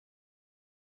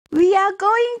We are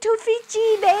going to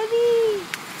Fiji, baby!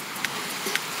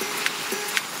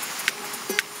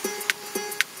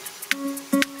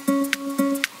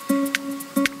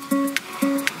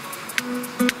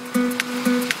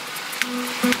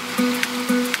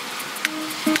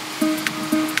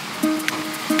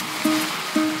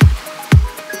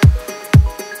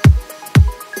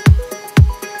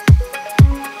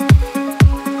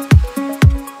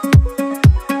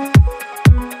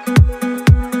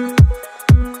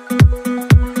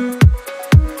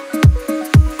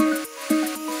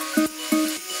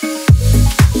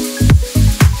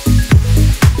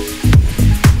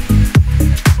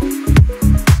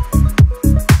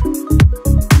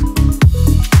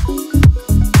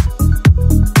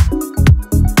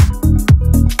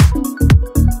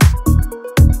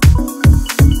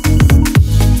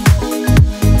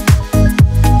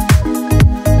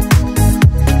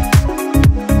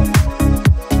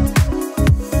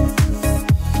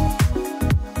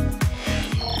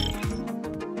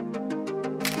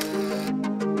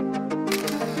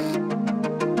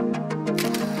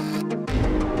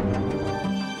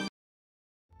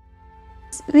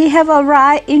 We have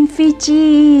arrived in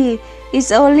Fiji.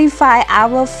 It's only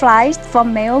 5-hour flight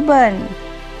from Melbourne.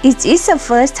 It is the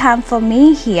first time for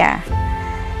me here.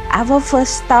 Our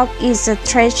first stop is the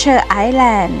Treasure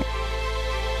Island.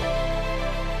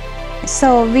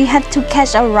 So we have to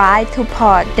catch a ride to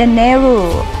Port the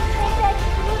Nehru.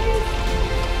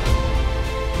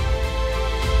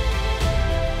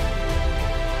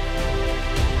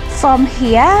 From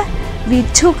here, we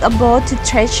took a boat to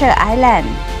Treasure Island.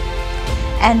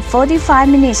 And 45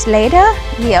 minutes later,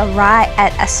 we arrived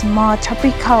at a small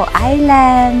tropical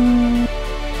island.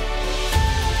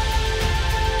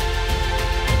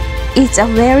 It's a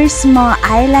very small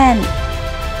island.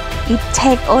 It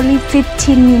takes only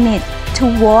 15 minutes to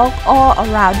walk all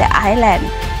around the island.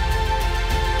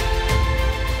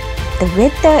 The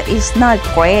weather is not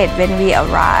great when we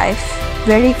arrive.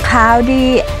 Very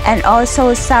cloudy and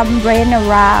also some rain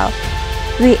around.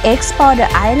 We explore the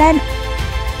island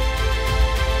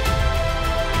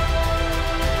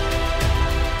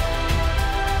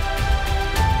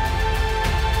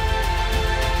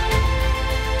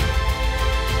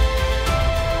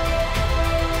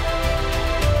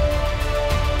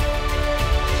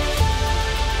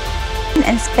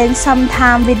and spend some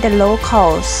time with the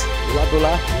locals.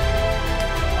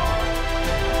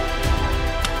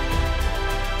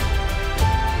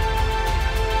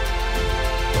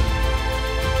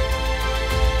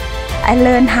 I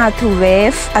learned how to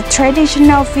wave a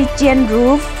traditional Fijian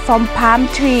roof from palm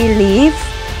tree leaf.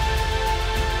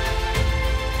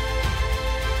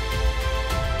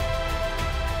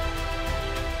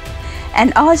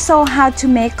 And also how to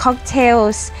make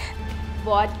cocktails.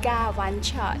 Vodka 1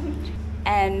 shot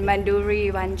and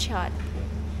Maduri 1 shot.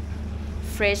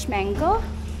 Fresh mango,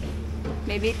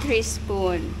 maybe 3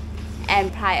 spoons,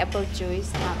 and pineapple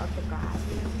juice out of the glass.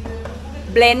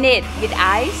 Blend it with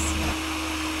ice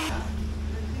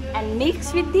and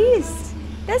mix with this.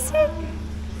 That's it.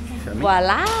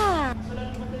 Voila!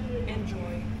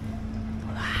 Enjoy.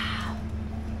 Wow,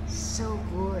 so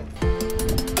good.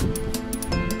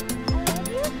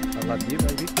 I love you,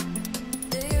 baby.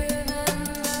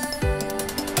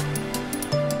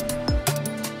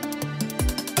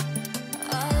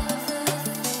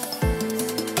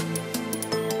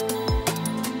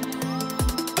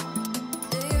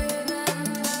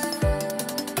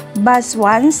 But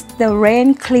once the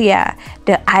rain clear,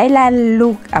 the island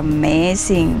look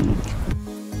amazing.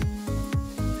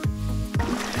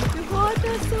 The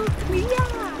water so clear.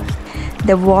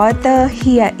 The water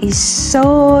here is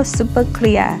so super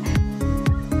clear.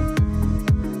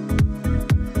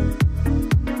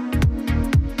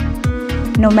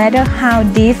 No matter how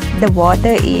deep the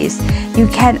water is, you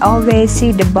can always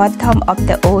see the bottom of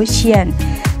the ocean.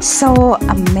 So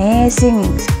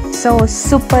amazing. So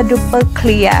super duper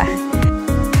clear.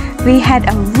 We had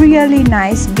a really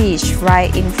nice beach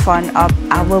right in front of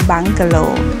our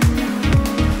bungalow.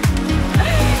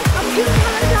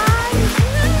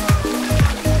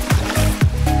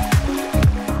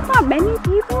 Not many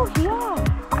people here.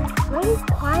 Very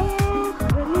quiet,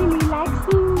 very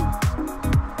relaxing.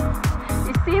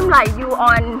 It seems like you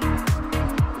on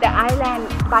the island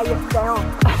by yourself.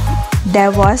 There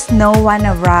was no one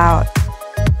around.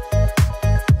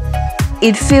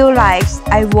 It feels like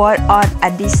I was on a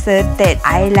deserted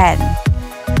island.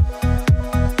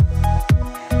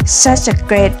 Such a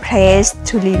great place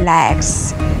to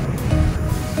relax.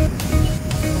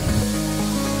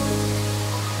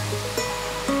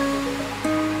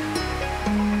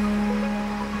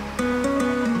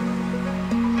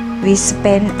 We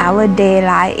spend our day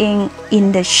lying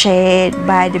in the shade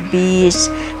by the beach,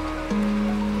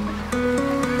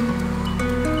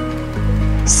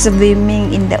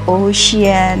 swimming in the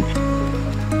ocean.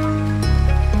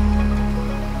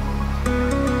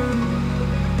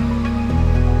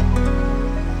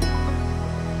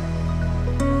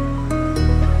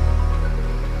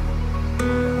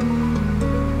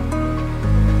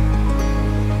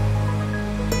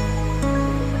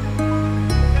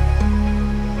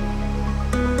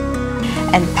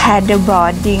 And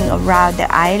paddleboarding around the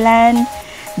island.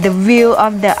 The view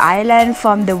of the island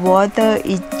from the water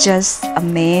is just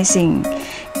amazing.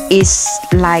 It's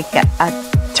like a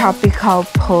tropical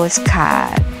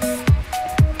postcard,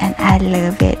 and I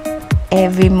love it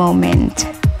every moment.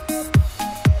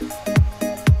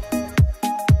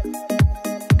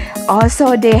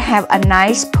 Also, they have a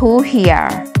nice pool here.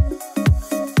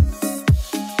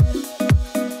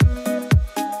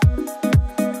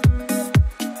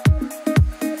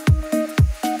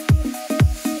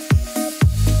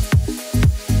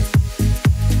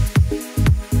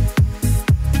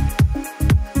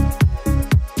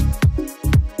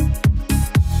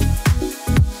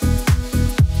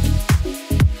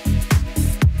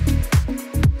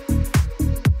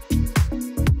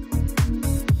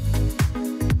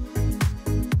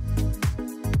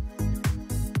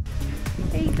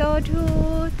 We go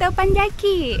to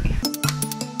teppanyaki.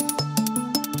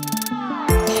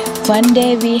 One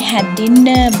day we had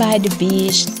dinner by the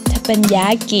beach,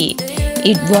 teppanyaki.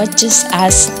 It was just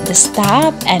us, the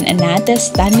staff, and another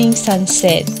stunning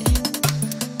sunset.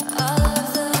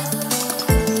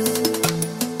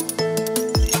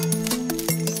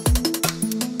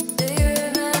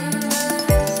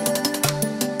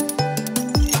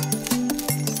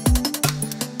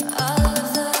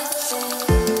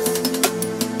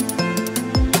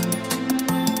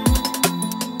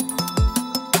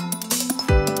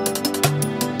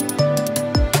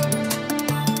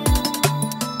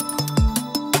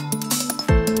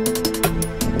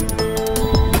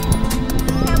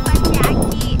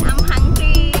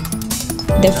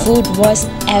 The food was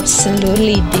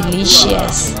absolutely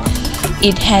delicious.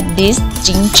 It had this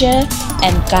ginger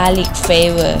and garlic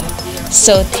flavor.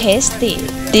 So tasty.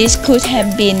 This could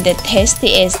have been the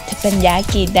tastiest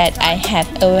teppanyaki that I have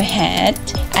ever had.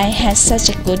 I had such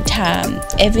a good time.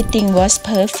 Everything was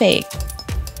perfect.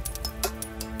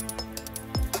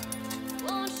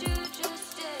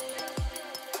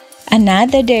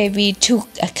 Another day we took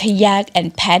a kayak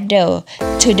and paddle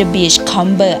to the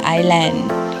Beachcomber Island.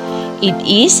 It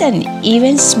is an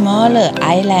even smaller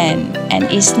island and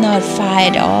it's not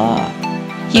far at all.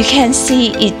 You can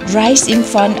see it right in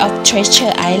front of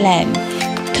Treasure Island.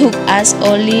 Took us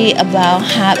only about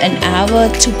half an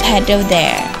hour to paddle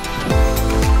there.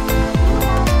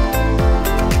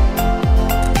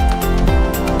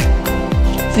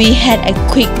 We had a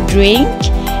quick drink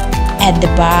at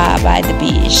the bar by the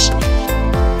beach.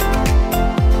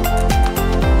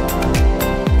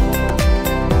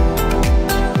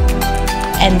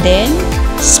 And then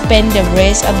spend the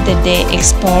rest of the day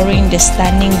exploring the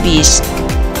stunning beach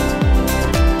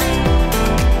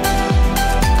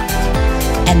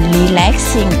and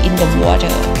relaxing in the water.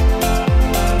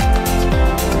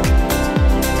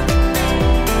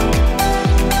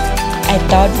 I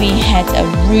thought we had a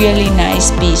really nice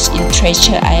beach in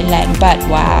Treasure Island, but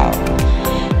wow,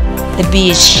 the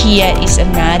beach here is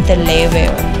another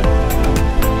level.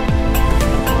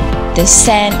 The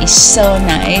sand is so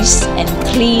nice and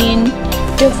clean.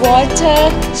 The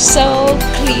water so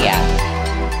clear.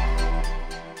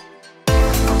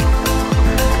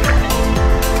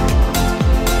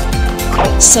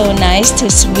 So nice to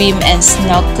swim and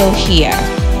snorkel here.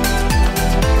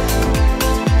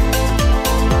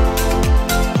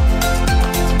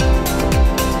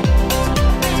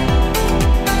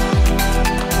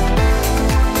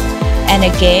 And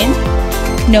again,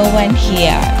 no one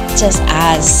here, just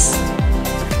us.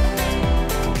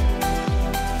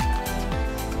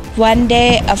 One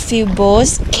day, a few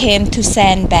boats came to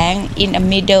sandbank in the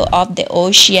middle of the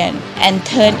ocean and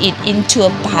turned it into a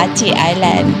party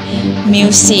island.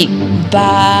 Music,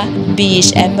 bar,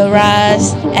 beach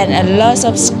ambiance, and a lot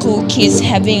of school kids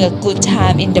having a good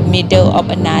time in the middle of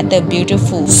another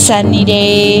beautiful sunny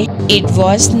day. It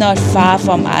was not far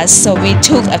from us, so we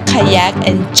took a kayak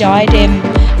and joined them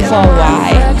for a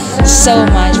while. So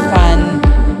much fun.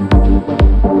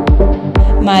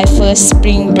 My first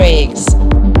spring breaks.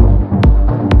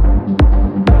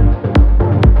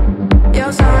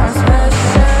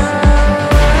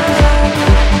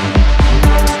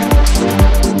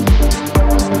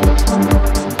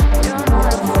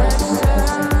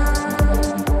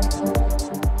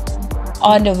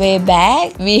 on the way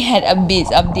back, we had a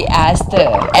bit of disaster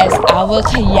as our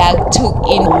kayak took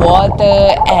in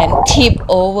water and tipped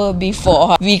over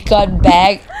before we got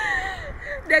back.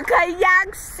 The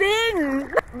kayak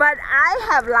sinks, but I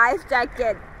have life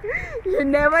jacket. You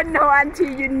never know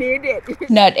until you need it.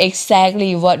 Not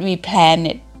exactly what we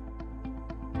planned.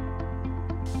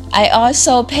 I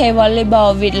also play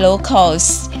volleyball with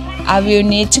locals. I will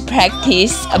need to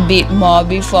practice a bit more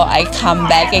before I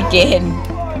come back again.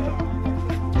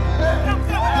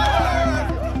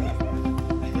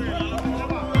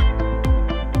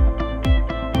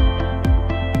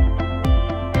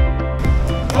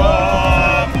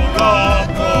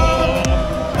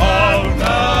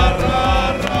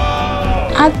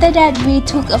 After that, we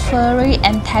took a ferry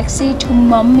and taxi to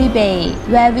Momi Bay,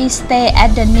 where we stay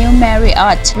at the new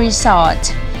Marriott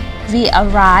Resort. We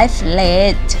arrived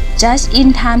late, just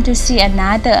in time to see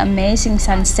another amazing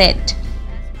sunset.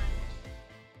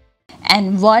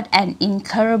 And what an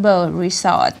incredible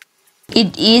resort!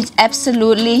 It is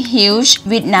absolutely huge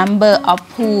with number of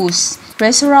pools,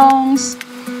 restaurants,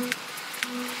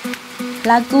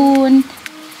 lagoon,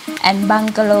 and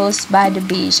bungalows by the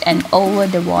beach and over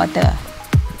the water.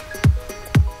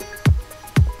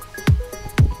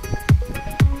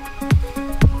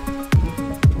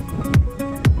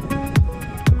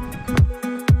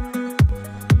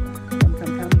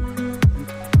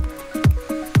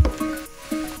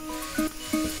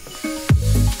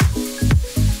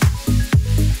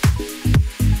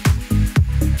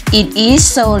 It is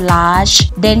so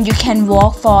large, then you can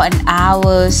walk for an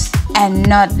hour and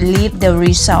not leave the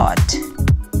resort.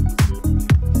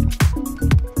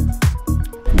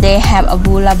 They have a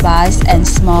bula bus and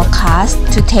small cars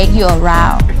to take you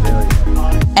around.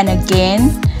 And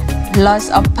again, lots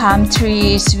of palm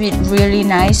trees with really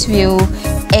nice view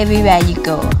everywhere you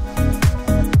go.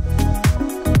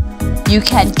 You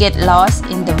can get lost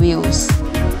in the views.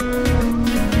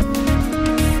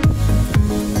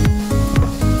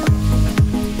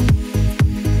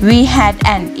 We had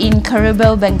an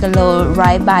incredible bungalow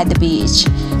right by the beach.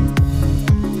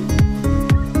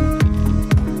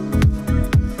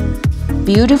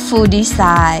 Beautiful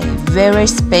design, very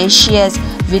spacious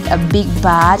with a big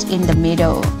bath in the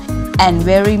middle, and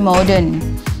very modern.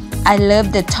 I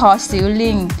love the tall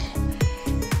ceiling.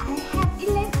 I have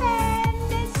elephant,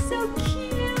 that's so cute.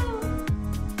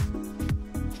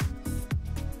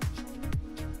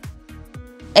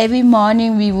 Every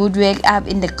morning we would wake up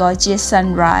in the gorgeous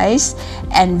sunrise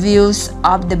and views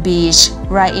of the beach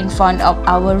right in front of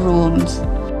our rooms.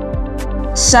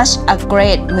 Such a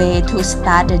great way to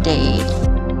start the day.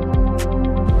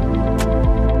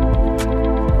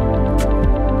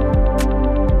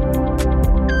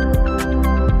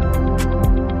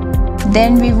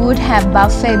 Then we would have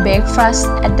buffet breakfast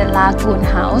at the lagoon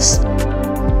house.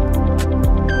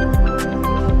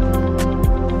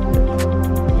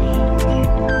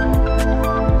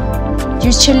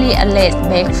 Usually a late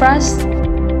breakfast.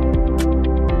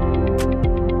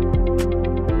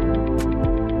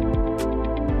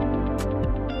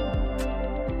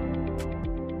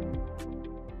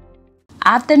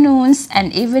 Afternoons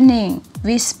and evening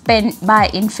we spent by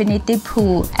infinity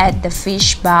pool at the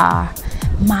fish bar.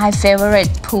 My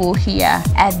favorite pool here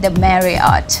at the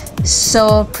Marriott.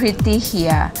 So pretty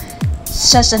here.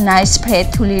 Such a nice place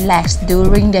to relax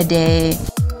during the day.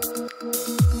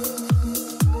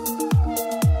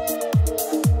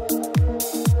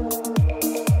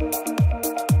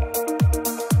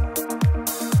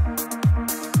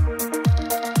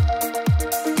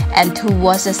 And to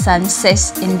watch the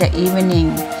sunsets in the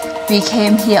evening. We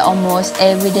came here almost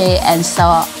every day and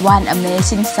saw one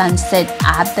amazing sunset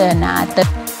after another.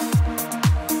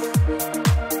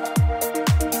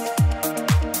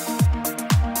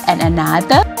 And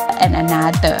another and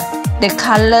another. The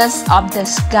colors of the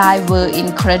sky were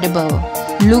incredible.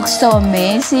 Looked so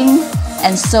amazing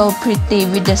and so pretty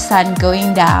with the sun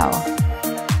going down.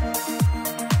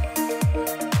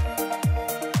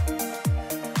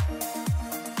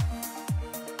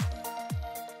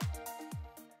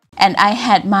 And I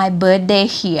had my birthday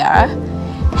here.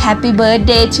 Happy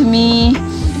birthday to me!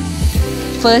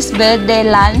 First birthday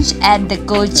lunch at the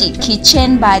Goji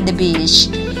Kitchen by the beach.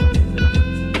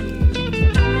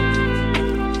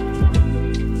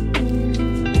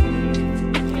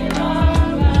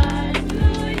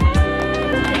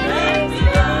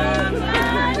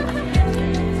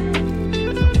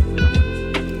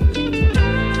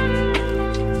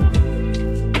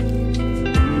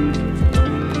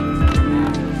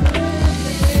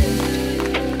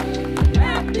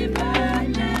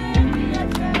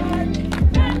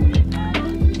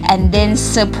 And then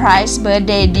surprise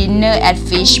birthday dinner at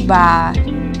Fish Bar.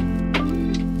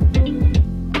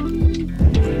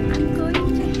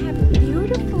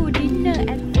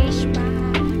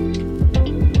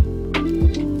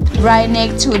 right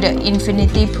next to the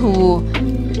infinity pool.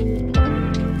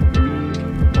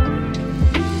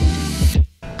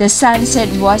 The sunset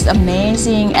was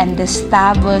amazing and the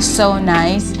stars were so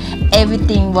nice.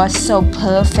 Everything was so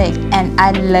perfect and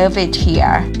I love it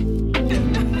here.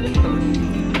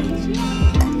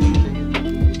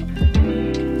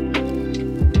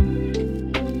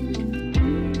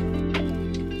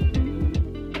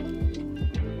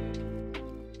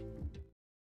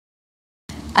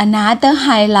 Another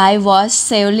highlight was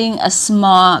sailing a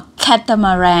small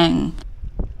catamaran.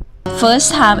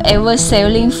 First time ever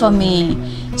sailing for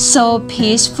me. So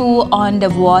peaceful on the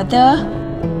water.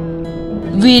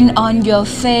 Wind on your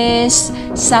face,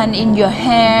 sun in your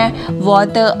hair,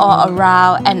 water all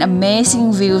around, and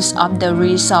amazing views of the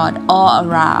resort all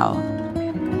around.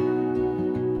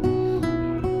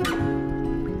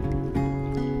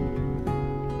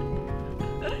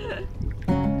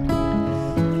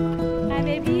 My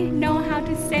baby know how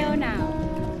to sail now.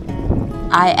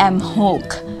 I am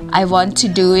hooked. I want to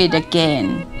do it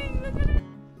again.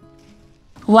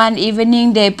 One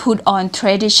evening they put on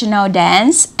traditional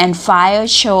dance and fire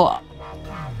show.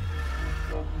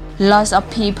 Lots of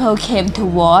people came to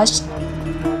watch.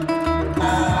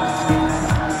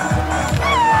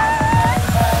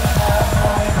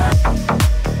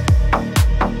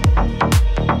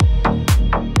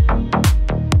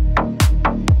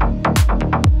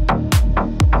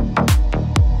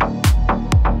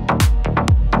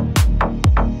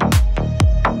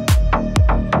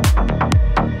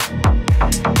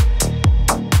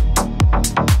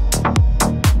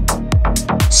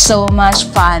 So much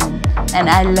fun and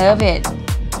I love it.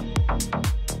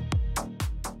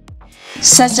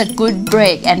 Such a good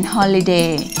break and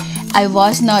holiday. I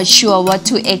was not sure what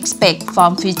to expect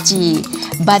from Fiji,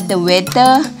 but the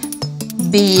weather,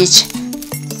 beach,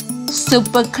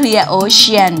 super clear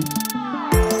ocean,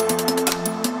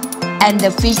 and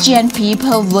the Fijian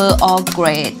people were all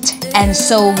great. And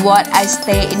so what I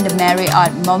stayed in the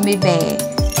Marriott Momi Bay,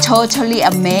 totally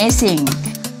amazing.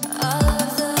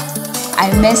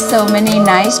 I met so many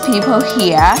nice people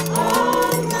here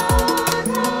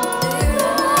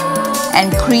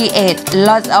and create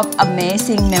lots of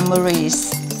amazing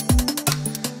memories.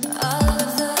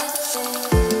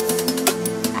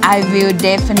 I will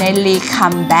definitely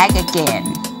come back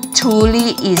again.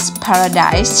 Truly is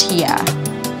paradise here.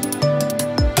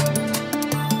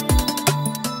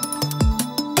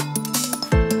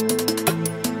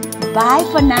 Bye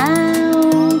for now.